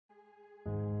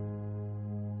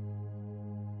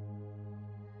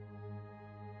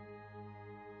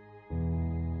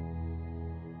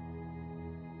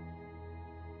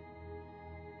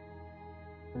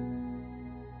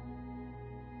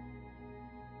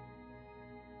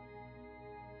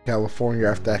California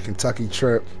after that Kentucky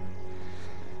trip.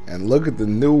 And look at the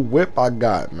new whip I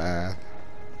got, man.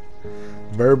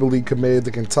 Verbally committed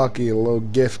to Kentucky. A little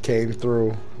gift came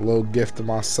through. A little gift to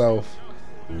myself.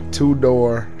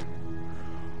 2-door.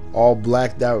 All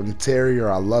blacked out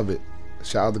interior. I love it.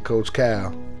 Shout out to Coach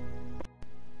Cal.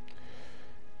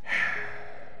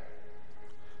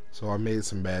 So I made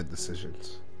some bad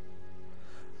decisions.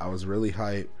 I was really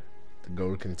hyped to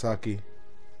go to Kentucky.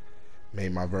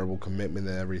 Made my verbal commitment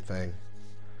and everything.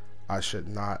 I should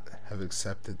not have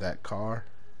accepted that car.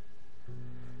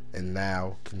 And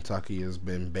now Kentucky has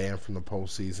been banned from the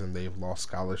postseason. They've lost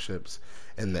scholarships,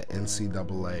 and the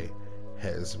NCAA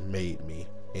has made me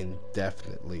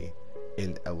indefinitely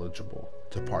ineligible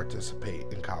to participate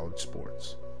in college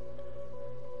sports.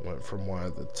 Went from one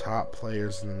of the top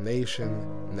players in the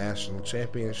nation, national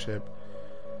championship,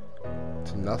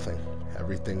 to nothing.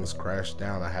 Everything's crashed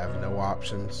down. I have no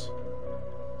options.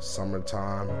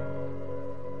 Summertime,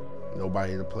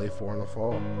 nobody to play for in the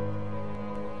fall.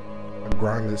 I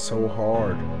grinded so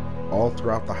hard all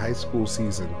throughout the high school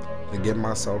season to get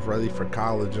myself ready for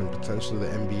college and potentially the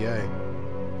NBA.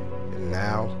 And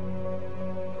now,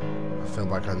 I feel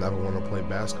like I never want to play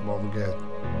basketball again.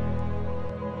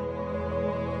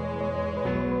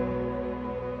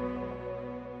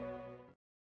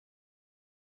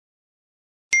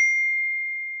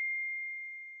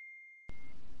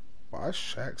 Why is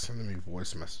Shaq sending me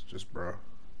voice messages, bro?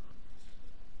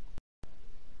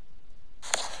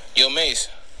 Yo, Mace,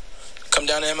 come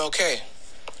down to MLK. You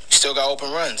still got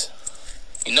open runs.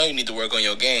 You know you need to work on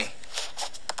your game.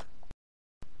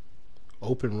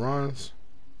 Open runs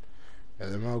at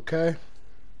MLK?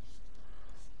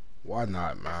 Why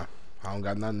not, man? I don't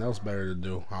got nothing else better to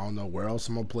do. I don't know where else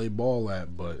I'm gonna play ball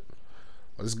at, but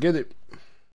let's get it.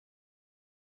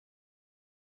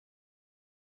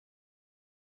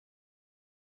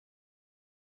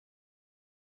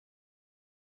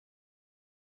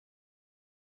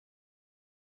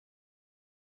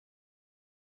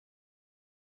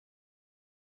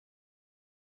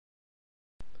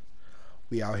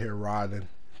 We out here riding,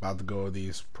 about to go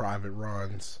these private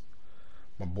runs.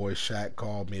 My boy Shaq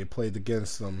called me. I played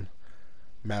against him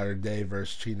Matter Day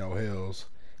versus Chino Hills.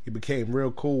 He became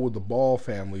real cool with the Ball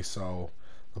family, so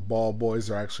the Ball boys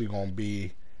are actually going to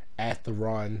be at the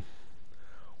run.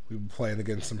 We've been playing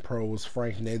against some pros.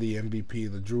 Frank Nitty, MVP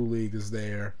of the Drew League, is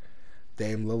there.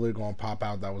 Dame Lillard going to pop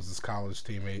out. That was his college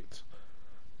teammates.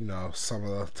 You know, some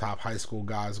of the top high school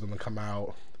guys are going to come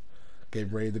out.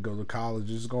 Get ready to go to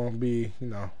college. It's going to be, you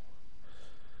know,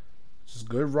 just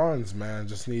good runs, man.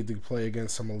 Just need to play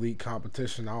against some elite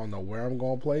competition. I don't know where I'm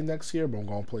going to play next year, but I'm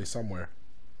going to play somewhere.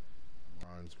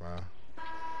 Runs, man.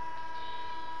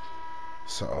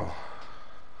 So,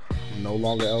 I'm no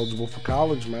longer eligible for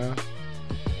college, man.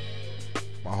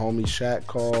 My homie Shaq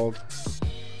called,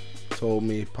 told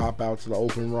me pop out to the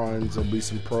open runs. There'll be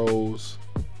some pros.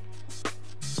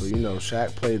 So, you know,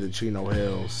 Shaq played at Chino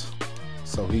Hills.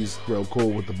 So he's real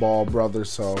cool with the Ball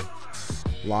brothers. So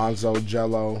Lonzo,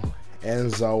 Jello,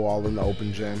 Enzo all in the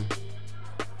open gym.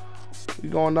 We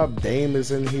going up. Dame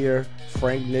is in here.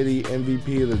 Frank Nitty,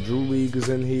 MVP of the Drew League, is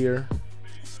in here.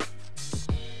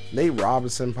 Nate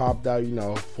Robinson popped out, you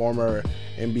know, former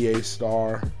NBA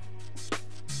star.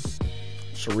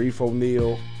 Sharif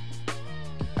O'Neal,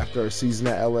 after a season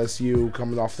at LSU,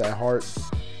 coming off that heart,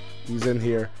 he's in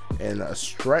here. And a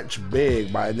stretch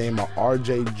big by the name of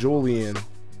RJ Julian.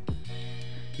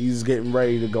 He's getting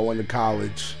ready to go into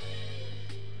college.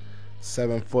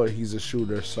 7 foot, he's a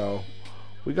shooter. So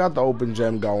we got the open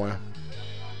gym going.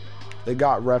 They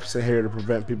got refs in here to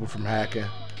prevent people from hacking.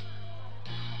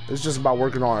 It's just about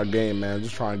working on our game, man.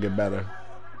 Just trying to get better.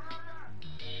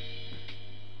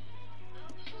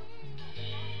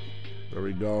 There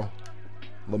we go.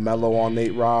 LaMelo on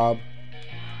Nate Robb.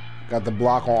 Got the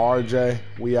block on RJ.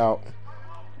 We out.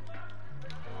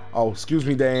 Oh, excuse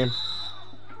me, Dame.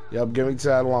 Yep, get me to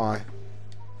that line.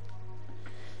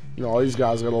 You know, all these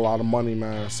guys got a lot of money,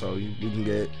 man, so we can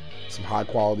get some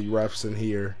high-quality refs in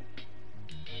here.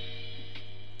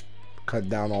 Cut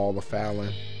down all the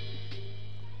fouling.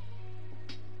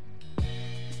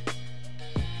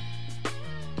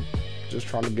 Just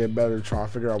trying to get better, trying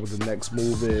to figure out what the next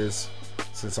move is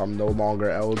since I'm no longer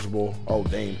eligible. Oh,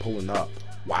 Dame pulling up.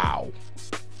 Wow.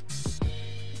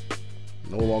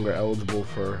 No longer eligible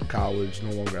for college, no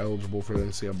longer eligible for the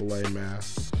NCAA, man.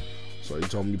 So he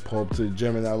told me to pull up to the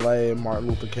gym in LA, Martin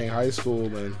Luther King High School,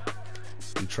 and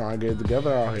we try and get it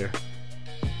together out here.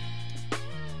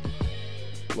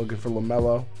 Looking for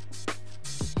LaMelo.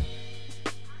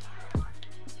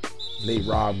 Nate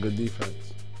Robb, good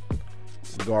defense.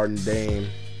 Guarding Dame.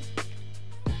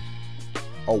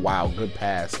 Oh, wow. Good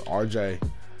pass. RJ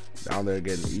down there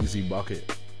getting an easy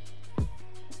bucket.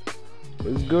 But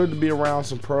it's good to be around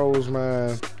some pros,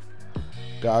 man.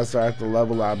 Guys are at the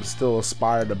level I still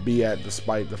aspire to be at,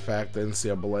 despite the fact that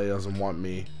NCAA doesn't want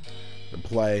me to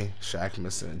play. Shaq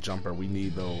missing a jumper. We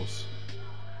need those.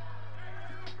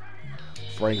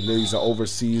 Frank Nitty's an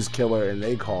overseas killer, and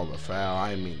they called a foul.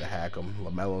 I didn't mean to hack him.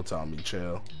 LaMelo told me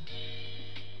chill.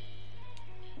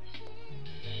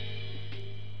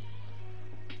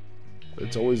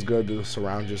 It's always good to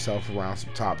surround yourself around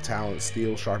some top talent.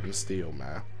 Steel sharpens steel,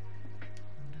 man.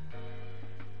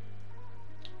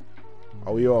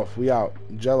 Oh, we off. We out.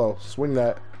 Jello, swing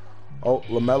that. Oh,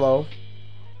 LaMelo.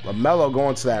 LaMelo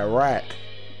going to that rack.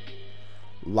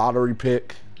 Lottery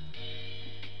pick.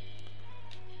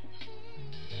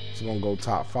 He's going to go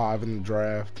top 5 in the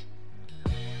draft.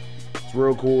 It's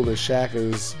real cool that Shaq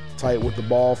is tight with the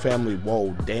Ball family.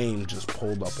 Whoa, Dame just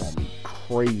pulled up on me.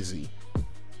 Crazy.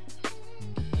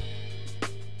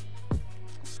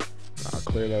 I'll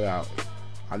clear that out.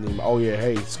 I need my, oh yeah,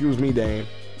 hey, excuse me, Dame.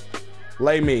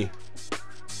 Lay me.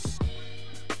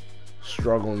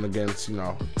 Struggling against, you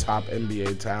know, top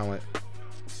NBA talent.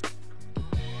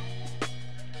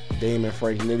 Dame and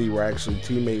Frank Nitty were actually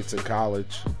teammates in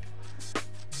college.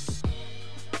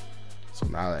 So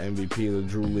now the MVP of the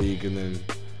Drew League and then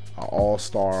an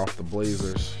all-star off the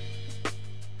Blazers.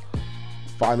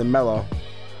 Finding Melo.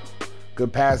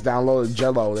 Good pass down low to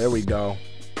Jello. There we go.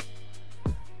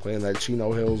 Playing that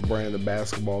Chino Hills brand of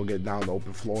basketball, getting down the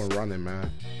open floor and running, man.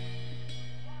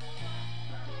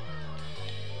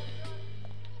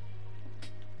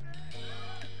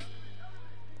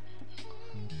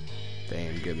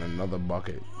 Dame getting another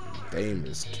bucket. Dame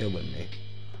is killing me.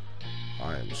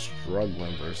 I am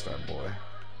struggling versus that boy.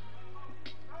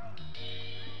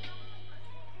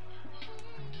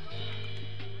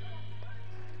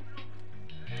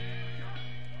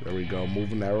 There we go,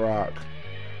 moving that rock.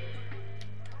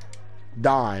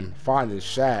 Dime, finding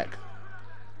Shaq.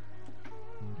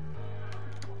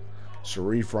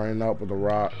 Sharif running up with the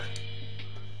rock.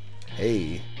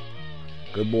 Hey,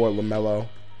 good boy, LaMelo.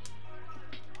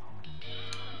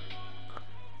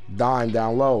 Dime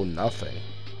down low, nothing.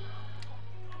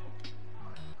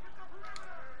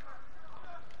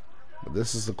 But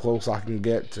this is the close I can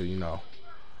get to, you know,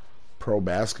 pro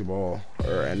basketball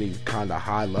or any kind of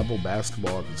high-level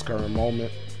basketball at this current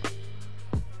moment.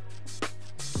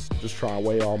 Just trying to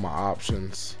weigh all my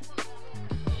options.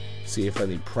 See if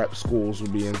any prep schools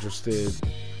would be interested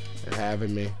in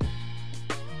having me.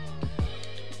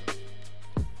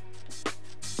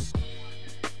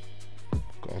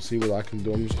 Gonna see what I can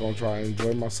do. I'm just gonna try and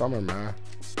enjoy my summer, man.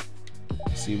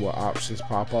 See what options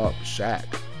pop up. Shaq.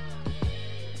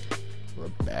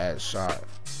 A bad shot.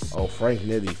 Oh, Frank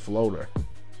Nitty floater.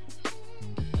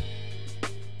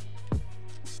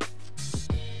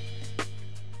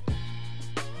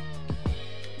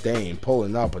 Dame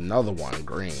pulling up another one.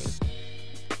 Green.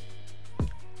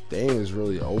 Dame is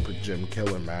really an open gym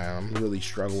killer, man. I'm really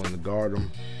struggling to guard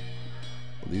him.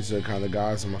 But these are the kind of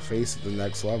guys I'm gonna face at the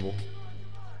next level.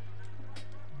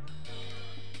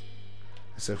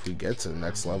 So if we get to the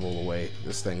next level, the way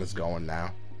this thing is going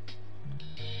now,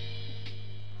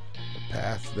 the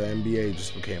path to the NBA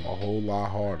just became a whole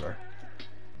lot harder.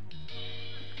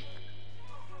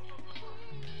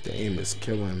 Dame is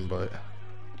killing, but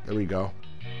there we go.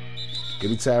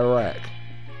 Give me to that rack.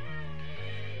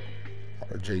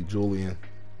 RJ Julian.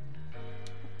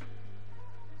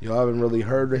 You haven't really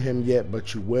heard of him yet,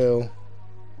 but you will.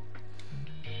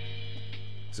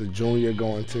 He's a junior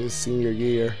going to his senior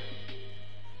year.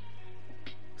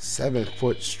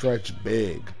 7-foot stretch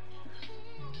big.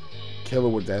 Killer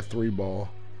with that 3-ball.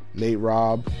 Nate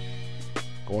Robb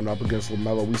going up against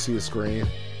LaMelo. We see a screen.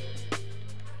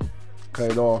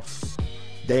 Cut it off.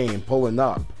 Dame pulling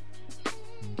up.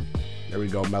 There we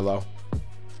go, Melo.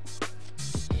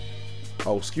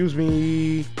 Oh, excuse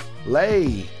me.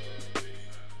 Lay.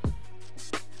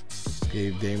 Just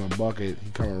gave Dame a bucket. He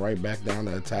coming right back down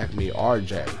to attack me.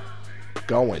 RJ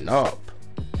going up.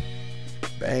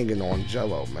 Banging on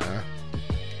Jello, man.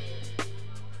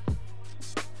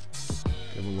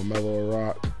 Giving LaMelo a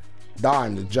rock.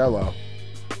 Dime to Jello.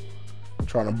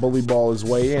 Trying to bully ball his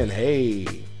way in.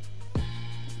 Hey.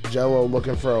 Jello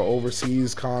looking for an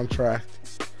overseas contract.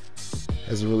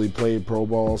 Hasn't really played pro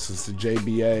ball since the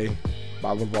JBA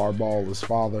by LeVar Ball, his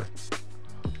father.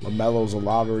 LaMelo's a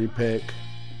lottery pick.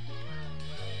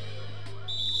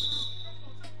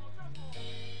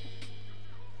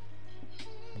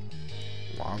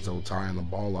 Lonzo tying the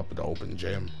ball up at the open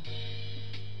gym.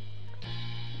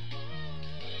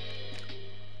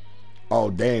 Oh,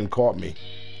 Dame caught me.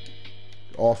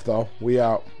 Off though. We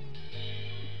out.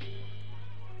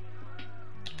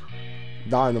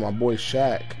 Dying to my boy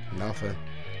Shaq. Nothing.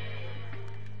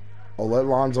 Oh, let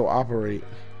Lonzo operate.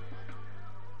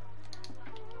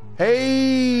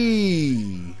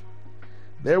 Hey!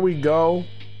 There we go.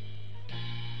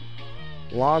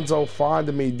 Lonzo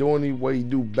finding me doing what he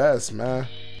do best, man.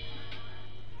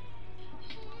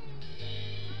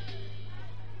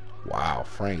 Wow,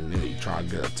 Frank Nitty trying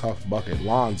to get a tough bucket.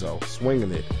 Lonzo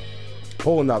swinging it.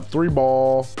 Pulling up 3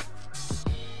 ball.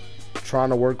 Trying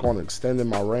to work on extending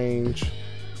my range.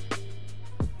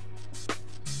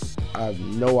 I have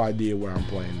no idea where I'm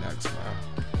playing next, man.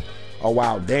 Oh,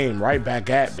 wow, Dame right back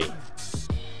at me.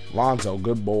 Lonzo,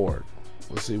 good board.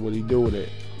 Let's see what he do with it.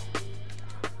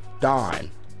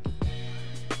 Dime.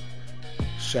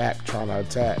 Shaq trying to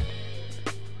attack.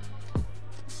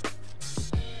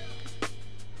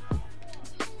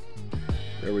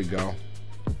 There we go.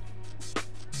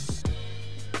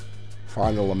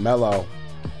 Find the LaMelo.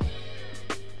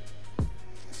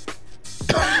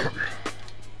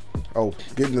 Oh,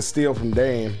 getting the steal from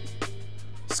Dame.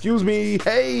 Excuse me.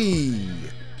 Hey.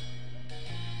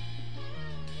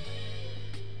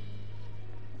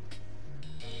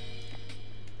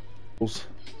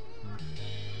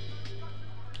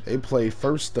 They play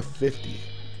first to 50.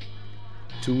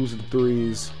 2s and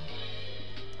 3s.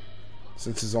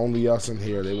 Since it's only us in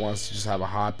here, they want us to just have a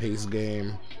high-paced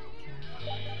game.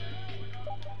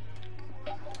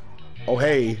 Oh,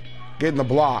 hey. Getting the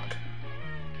block.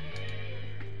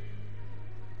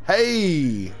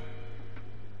 Hey.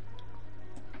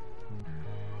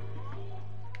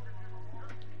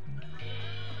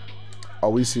 Oh,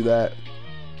 we see that.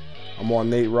 I'm on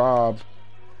Nate Robb.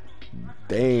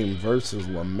 Dame versus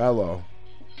LaMelo.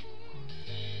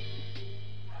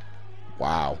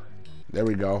 Wow. There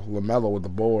we go. LaMelo with the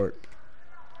board.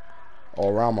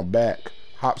 All around my back.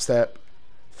 Hop step.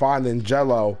 Finding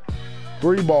Jello.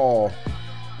 3 ball.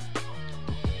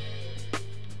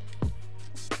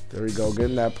 There we go.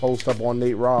 Getting that post up on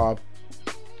Nate Robb.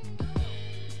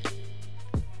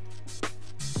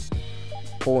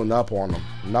 Pulling up on him.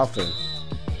 Nothing.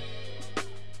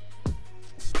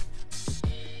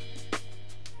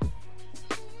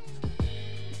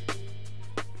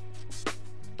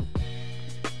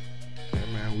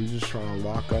 We just trying to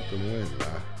lock up and win,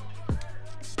 man.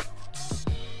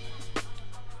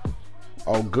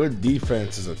 Oh, good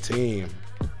defense as a team.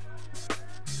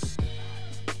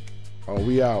 Oh,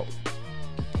 we out.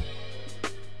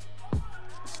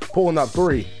 Pulling up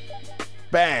 3.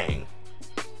 Bang.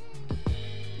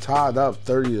 Tied up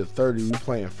 30-30. We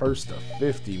playing first to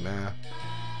 50, man.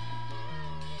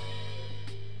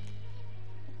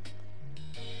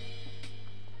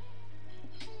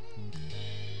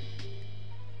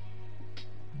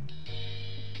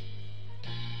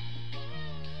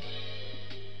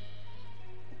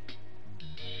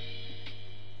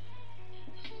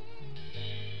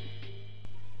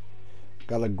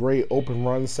 Got a great open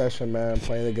run session, man.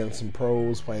 Playing against some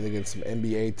pros, playing against some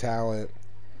NBA talent,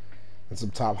 and some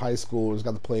top high schoolers.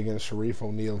 Got to play against Sharif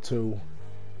O'Neal, too.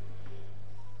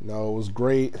 No, it was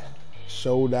great.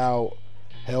 Showed out.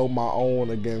 Held my own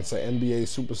against an NBA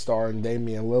superstar and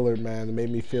Damian Lillard, man. It made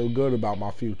me feel good about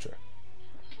my future.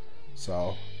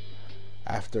 So,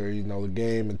 after, the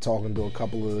game and talking to a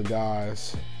couple of the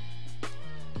guys,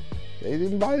 they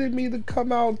invited me to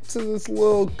come out to this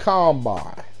little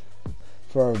combine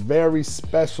for a very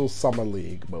special summer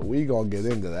league, but we gonna get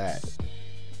into that.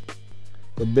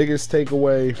 The biggest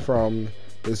takeaway from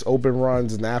this open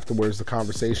runs and afterwards the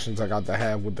conversations I got to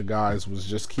have with the guys was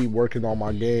just keep working on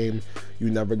my game. You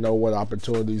never know what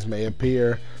opportunities may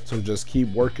appear, so just keep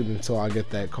working until I get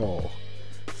that call.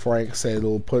 Frank said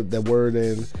he'll put the word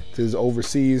in to his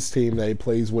overseas team that he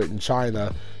plays with in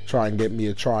China, try and get me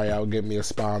a tryout, get me a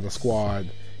spot on the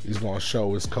squad. He's gonna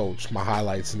show his coach my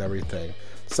highlights and everything.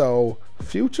 So,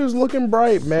 future's looking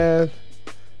bright, man.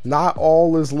 Not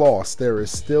all is lost. There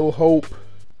is still hope.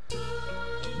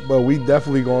 But we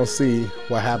definitely gonna see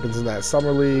what happens in that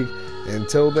summer league. And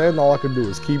until then, all I can do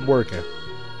is keep working.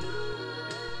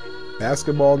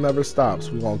 Basketball never stops.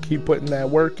 We're gonna keep putting that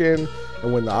work in.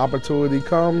 And when the opportunity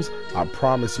comes, I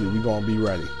promise you, we're gonna be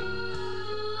ready.